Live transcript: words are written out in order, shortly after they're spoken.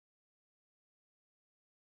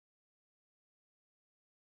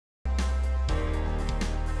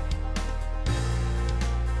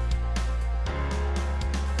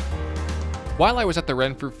While I was at the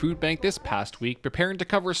Renfrew Food Bank this past week preparing to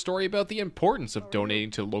cover a story about the importance of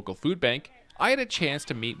donating to the local food bank, I had a chance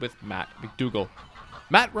to meet with Matt McDougall.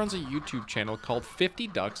 Matt runs a YouTube channel called 50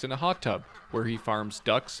 Ducks in a Hot Tub, where he farms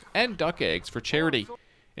ducks and duck eggs for charity.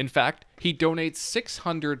 In fact, he donates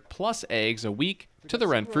 600 plus eggs a week to the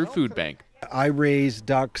Renfrew Food Bank. I raise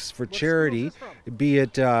ducks for charity, be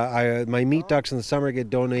it my meat ducks in the summer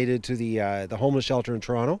get donated to the homeless shelter in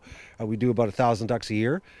Toronto. We do about 1,000 ducks a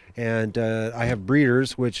year, and I have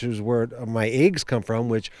breeders, which is where my eggs come from,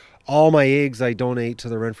 which all my eggs I donate to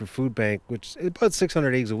the Renfrew Food Bank, which is about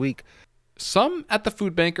 600 eggs a week. Some at the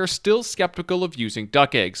food bank are still skeptical of using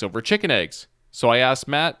duck eggs over chicken eggs. So I asked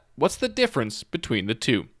Matt, what's the difference between the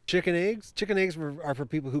two? Chicken eggs are for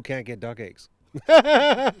people who can't get duck eggs.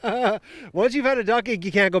 Once you've had a duck egg,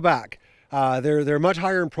 you can't go back. They're much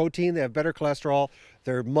higher in protein. They have better cholesterol.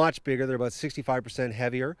 They're much bigger. They're about 65%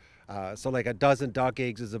 heavier. So like a dozen duck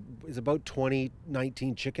eggs is about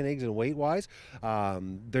 19 chicken eggs in weight-wise.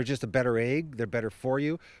 They're just a better egg. They're better for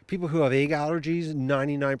you. People who have egg allergies,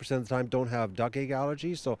 99% of the time, don't have duck egg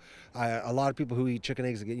allergies. So a lot of people who eat chicken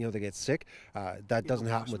eggs, they get sick. That doesn't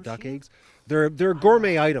happen with duck eggs. They're a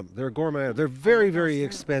gourmet item. They're very, very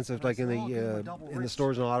expensive. Like in the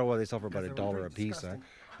stores in Ottawa, they sell for about $1 a piece.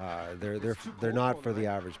 They're not for the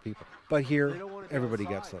average people. But here, everybody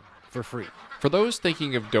gets them for free. For those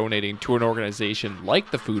thinking of donating to an organization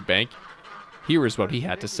like the food bank, here is what he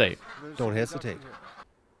had to say. Don't hesitate.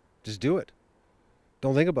 Just do it.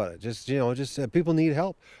 Don't think about it. Just people need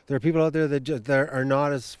help. There are people out there that are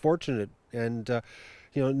not as fortunate, and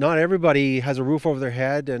not everybody has a roof over their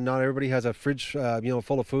head, and not everybody has a fridge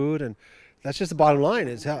full of food, and that's just the bottom line.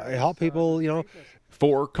 Is help people.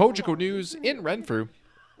 For Cogeco News in Renfrew,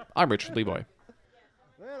 I'm Richard Levoy.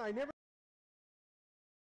 Man, I never